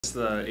It's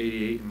the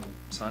 88 and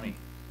sunny.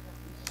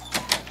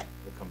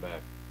 We'll come back.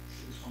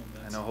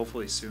 I know,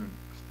 hopefully soon.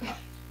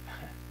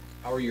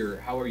 How are your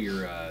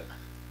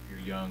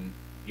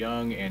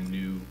young and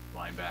new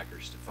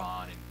linebackers,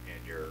 Stefan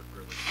and your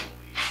early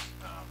goalies,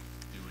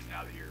 doing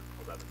now that you're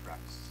 11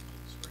 practices into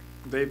the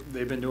spring?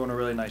 They've been doing a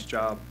really nice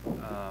job.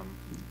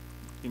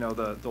 You know,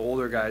 the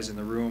older guys in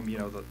the room,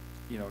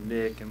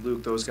 Nick and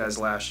Luke, those guys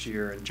last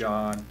year, and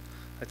John,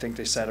 I think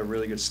they set a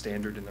really good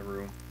standard in the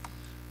room.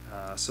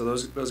 So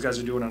those guys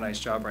are doing a nice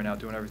job right now,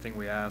 doing everything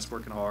we ask,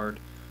 working hard,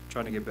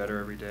 trying to get better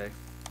every day.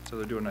 So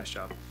they're doing a nice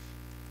job.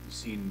 You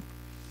seen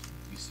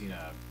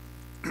a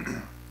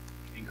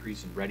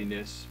increase in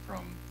readiness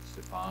from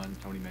Stefan?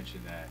 Tony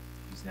mentioned that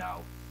he's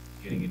now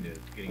getting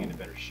into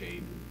better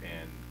shape,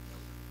 and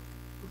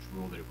Coach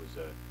ruled that it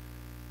was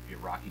a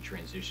rocky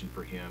transition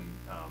for him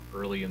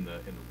early in the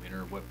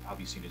winter. How have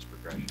you seen his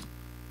progression?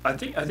 I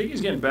think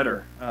he's getting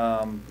better.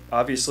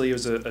 Obviously, it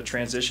was a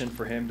transition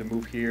for him to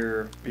move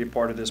here, be a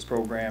part of this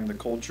program. The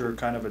culture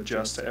kind of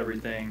adjusts to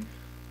everything.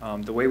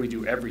 The way we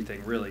do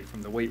everything, really,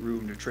 from the weight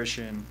room,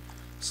 nutrition,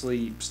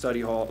 sleep,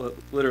 study hall,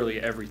 literally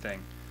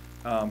everything.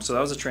 So that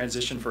was a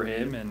transition for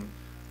him,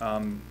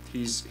 and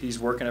he's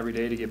working every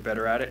day to get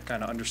better at it,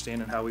 kind of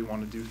understanding how we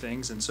want to do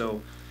things. And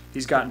so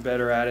he's gotten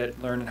better at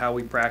it, learning how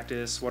we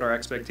practice, what our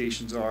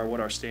expectations are, what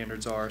our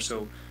standards are.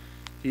 So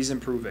he's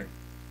improving.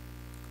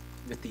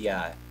 With the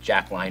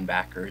Jack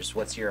linebackers,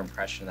 what's your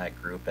impression of that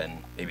group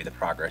and maybe the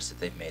progress that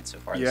they've made so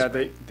far? Yeah,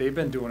 they've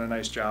been doing a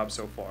nice job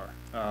so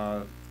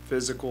far.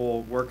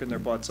 Physical, working their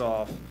butts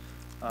off.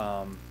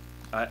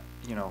 I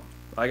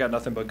got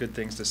nothing but good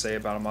things to say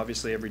about them.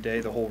 Obviously, every day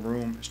the whole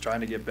room is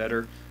trying to get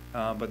better,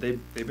 but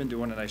they've been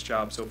doing a nice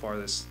job so far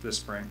this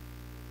spring.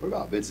 What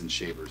about Vincent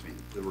Shavers? I mean,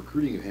 the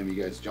recruiting of him,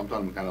 you guys jumped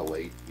on him kind of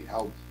late. I mean,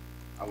 how,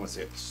 I wouldn't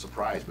say it's a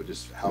surprise, but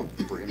just how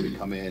for him to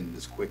come in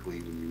this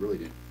quickly when you really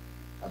didn't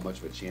have much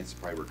of a chance to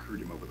probably recruit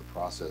him over the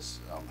process.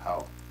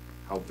 How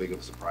big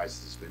of a surprise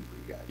has this been for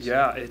you guys?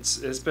 Yeah,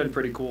 it's been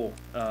pretty cool.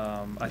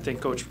 I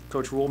think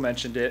Coach Rule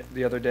mentioned it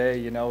the other day.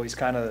 You know, he's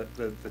kind of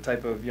the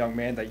type of young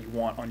man that you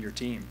want on your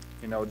team.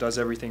 You know, does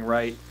everything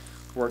right,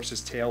 works his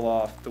tail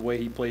off, the way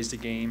he plays the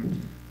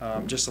game,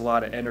 just a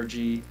lot of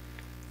energy,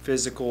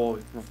 physical,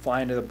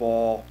 flying to the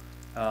ball.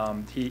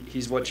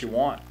 He's what you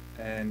want,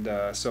 and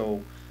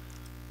so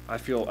I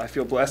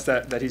feel blessed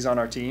that he's on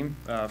our team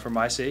for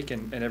my sake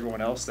and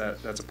everyone else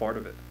that's a part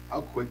of it.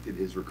 How quick did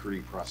his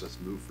recruiting process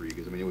move for you?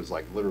 Because, I mean, it was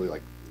like literally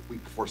like a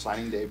week before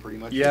signing day pretty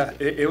much? Yeah,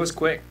 it was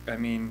quick. I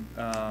mean,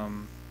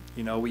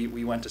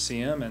 we went to see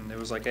him, and it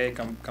was like, hey,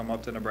 come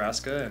up to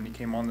Nebraska, and he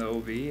came on the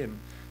OV and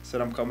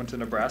said, I'm coming to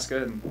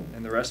Nebraska,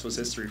 and the rest was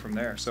history from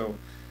there. So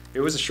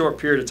it was a short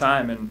period of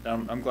time, and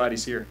I'm glad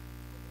he's here.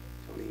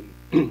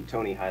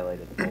 Tony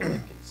highlighted Bullock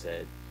and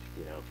said,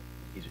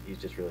 he's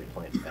just really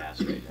playing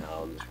fast right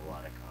now, and there's a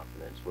lot of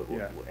confidence.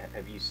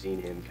 Have you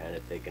seen him kind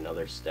of take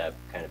another step,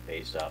 kind of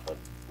based off of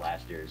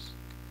last year's,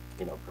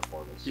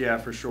 performance? Yeah,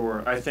 for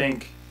sure. I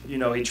think, he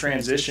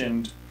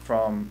transitioned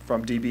from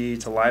DB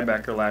to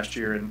linebacker last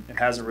year and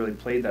hasn't really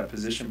played that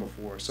position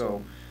before.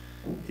 So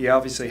he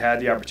obviously had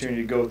the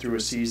opportunity to go through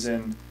a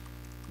season,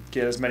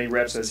 get as many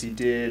reps as he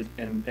did,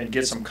 and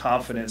get some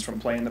confidence from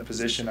playing the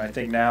position. I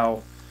think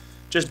now,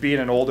 just being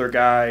an older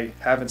guy,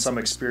 having some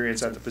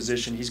experience at the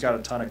position, he's got a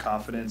ton of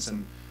confidence,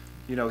 and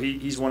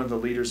he's one of the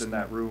leaders in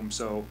that room.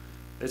 So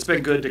it's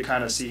been good to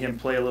kind of see him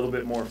play a little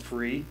bit more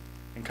free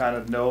and kind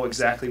of know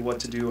exactly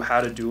what to do,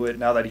 how to do it,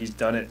 now that he's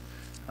done it,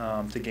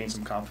 to gain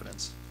some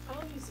confidence. How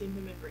have you seen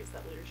him embrace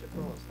that leadership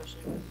role,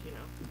 especially with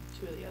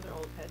two of the other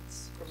old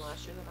heads from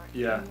last year that aren't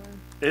here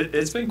anymore?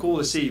 It's been cool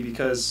to see,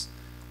 because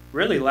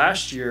really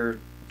last year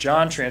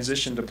John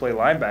transitioned to play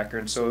linebacker,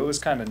 and so it was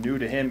kind of new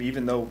to him,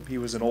 even though he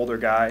was an older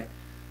guy.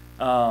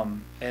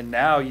 And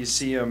now you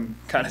see him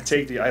kind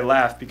of I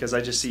laugh because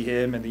I just see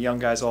him and the young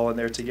guys all in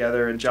there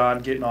together, and John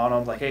getting on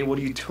him like, hey, what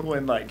are you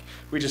doing? Like,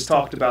 we just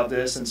talked about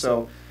this. And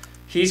so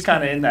he's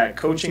kind of in that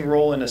coaching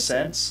role in a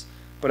sense,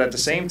 but at the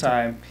same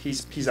time,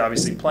 he's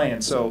obviously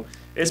playing. So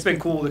it's been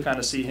cool to kind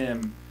of see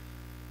him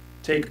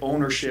take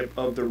ownership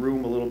of the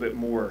room a little bit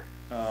more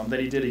than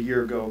he did a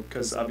year ago,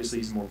 because obviously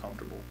he's more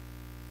comfortable.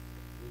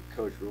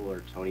 Coach Rule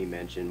or Tony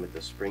mentioned with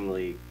the spring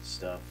league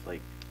stuff,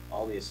 like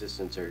all the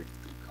assistants are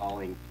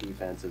calling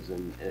defenses,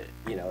 and it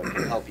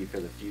can help you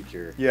for the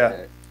future.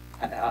 Yeah.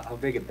 How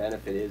big a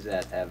benefit is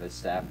that to have a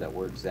staff that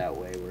works that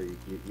way, where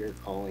you're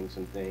calling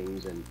some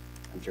things, and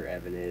I'm sure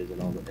Evan is,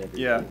 and all the everything.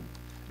 Yeah,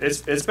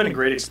 it's been a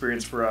great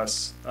experience for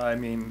us. I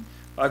mean,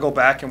 I go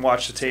back and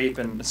watch the tape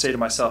and say to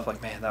myself,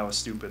 like, man, that was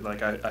stupid.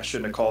 Like, I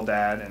shouldn't have called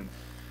that,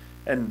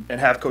 and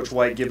have Coach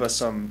White give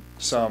us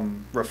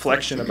some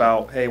reflection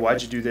about, hey,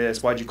 why'd you do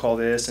this? Why'd you call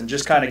this? And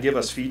just kind of give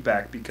us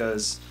feedback,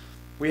 because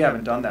we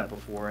haven't done that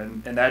before,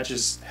 and that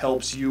just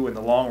helps you in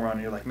the long run.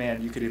 You're like,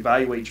 man, you could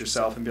evaluate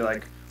yourself and be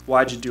like,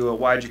 why'd you do it?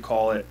 Why'd you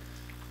call it?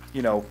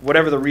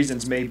 Whatever the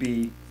reasons may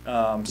be.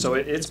 So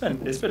it's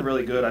been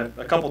really good.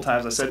 A couple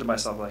times I said to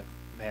myself, like,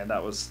 man,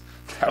 that was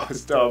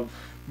dumb.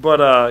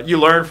 But you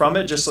learn from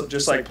it,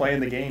 just like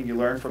playing the game. You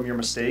learn from your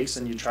mistakes,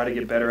 and you try to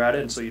get better at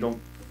it, and so you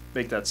don't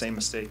make that same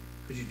mistake.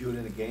 Could you do it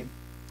in a game?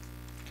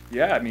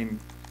 Yeah, I mean,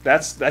 I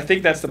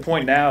think that's the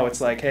point now.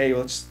 It's like, hey,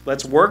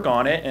 let's work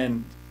on it,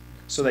 and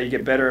so that you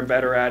get better and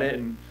better at it,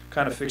 and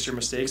kind of fix your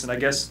mistakes. And I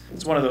guess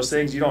it's one of those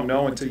things you don't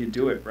know until you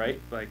do it, right?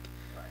 Like,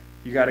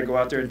 you got to go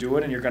out there and do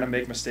it, and you're going to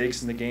make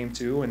mistakes in the game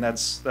too, and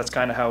that's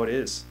kind of how it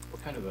is.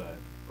 What kind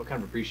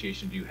of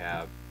appreciation do you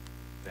have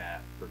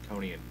that for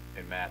Tony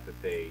and Matt, that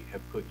they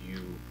have put you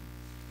and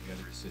the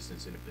other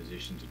assistants in a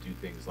position to do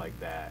things like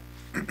that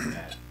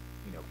that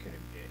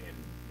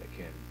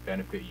can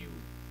benefit you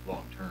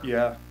long term?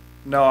 Yeah.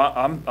 No,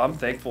 I'm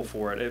thankful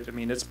for it. I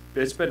mean,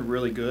 it's been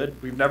really good.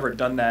 We've never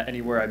done that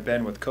anywhere I've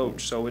been with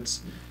Coach, so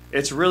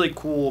it's really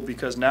cool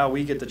because now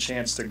we get the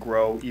chance to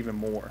grow even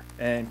more.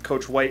 And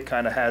Coach White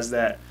kind of has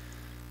that.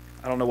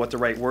 I don't know what the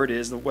right word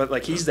is.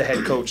 Like, he's the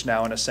head coach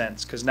now in a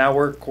sense, because now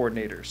we're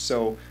coordinators.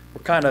 So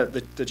we're kind of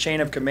the chain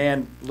of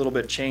command a little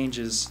bit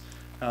changes.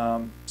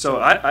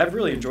 So I've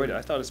really enjoyed it.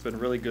 I thought it's been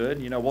really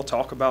good. We'll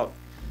talk about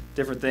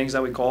different things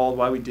that we called,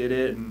 why we did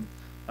it, and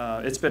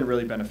it's been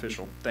really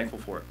beneficial. Thankful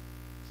for it.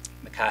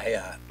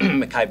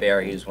 Mekhi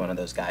Berry is one of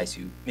those guys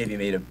who maybe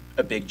made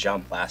a big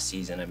jump last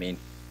season. I mean,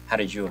 how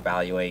did you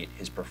evaluate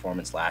his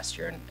performance last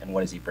year, and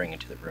what does he bring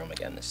into the room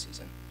again this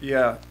season?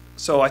 Yeah,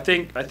 so I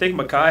think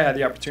Mekhi had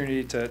the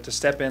opportunity to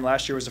step in.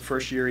 Last year was the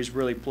first year he's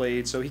really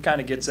played, so he kind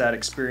of gets that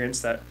experience,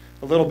 that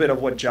a little bit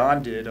of what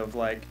John did, of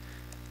like,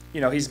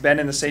 he's been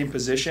in the same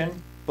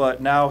position,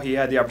 but now he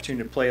had the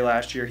opportunity to play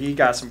last year. He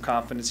got some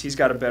confidence. He's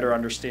got a better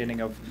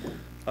understanding of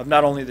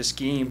not only the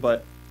scheme,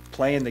 but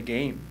playing the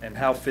game and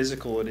how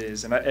physical it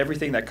is and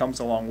everything that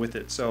comes along with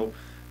it. So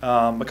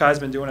Mekhi's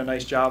been doing a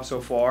nice job so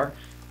far.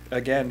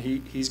 Again,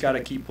 he's got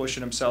to keep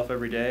pushing himself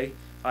every day.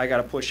 I got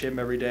to push him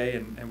every day,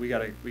 and we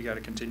got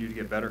to continue to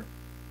get better.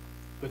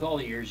 With all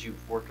the years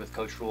you've worked with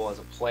Coach Rule as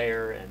a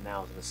player and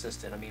now as an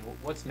assistant, I mean,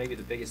 what's maybe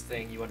the biggest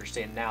thing you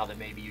understand now that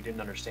maybe you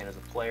didn't understand as a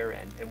player,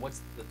 and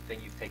what's the thing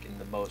you've taken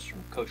the most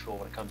from Coach Rule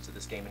when it comes to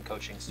this game and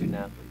coaching student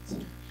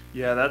athletes?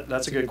 Yeah,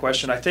 that's a good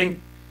question. I think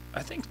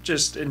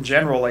just in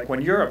general, like,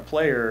 when you're a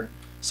player,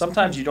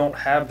 sometimes you don't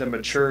have the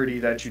maturity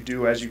that you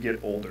do as you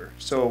get older.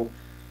 So,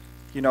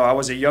 I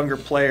was a younger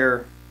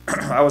player.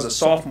 I was a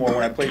sophomore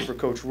when I played for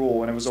Coach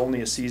Rule, and it was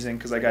only a season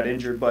because I got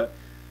injured, but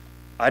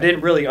I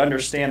didn't really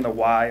understand the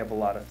why of a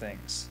lot of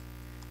things.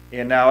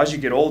 And now as you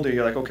get older,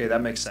 you're like, okay,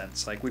 that makes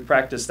sense. Like, we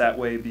practice that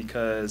way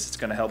because it's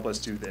going to help us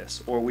do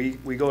this. Or we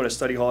go to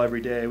study hall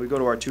every day. We go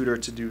to our tutor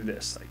to do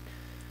this. Like,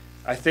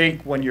 I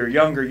think when you're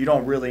younger, you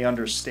don't really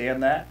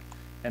understand that.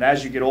 And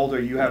as you get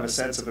older, you have a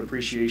sense of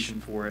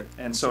appreciation for it.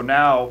 And so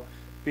now,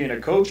 being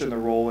a coach in the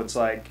role, it's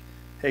like,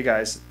 hey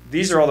guys,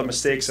 these are all the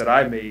mistakes that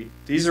I made.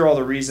 These are all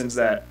the reasons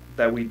that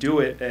we do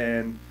it.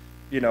 And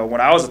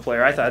when I was a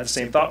player, I had the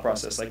same thought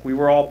process. Like, we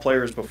were all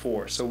players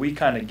before, so we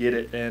kind of get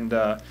it. And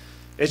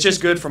it's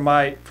just good from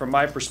my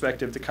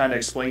perspective to kind of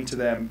explain to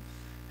them,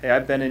 hey,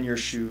 I've been in your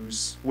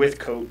shoes with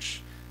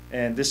Coach,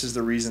 and this is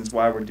the reasons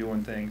why we're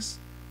doing things.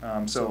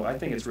 So I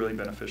think it's really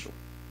beneficial.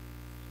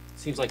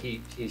 Seems like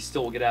he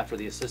still will get after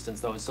the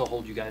assistants, though, and still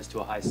hold you guys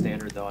to a high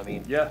standard, though. I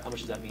mean, yeah. How much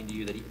does that mean to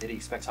you that he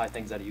expects high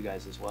things out of you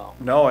guys as well?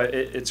 No,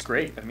 it's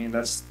great. I mean,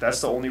 that's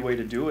the only way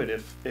to do it.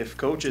 If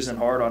Coach isn't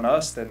hard on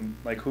us, then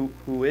like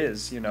who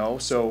is,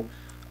 So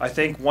I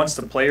think once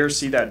the players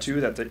see that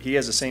too, that he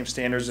has the same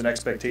standards and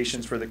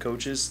expectations for the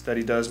coaches that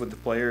he does with the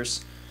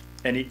players,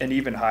 and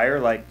even higher,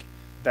 like,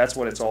 that's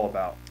what it's all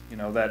about.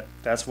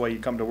 That's why you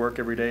come to work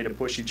every day, to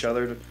push each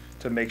other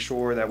to make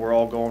sure that we're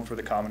all going for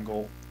the common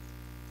goal.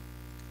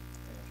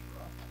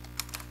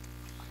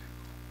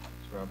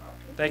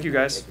 Thank you,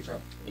 guys.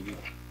 Thank you.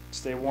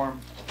 Stay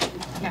warm.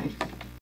 Okay.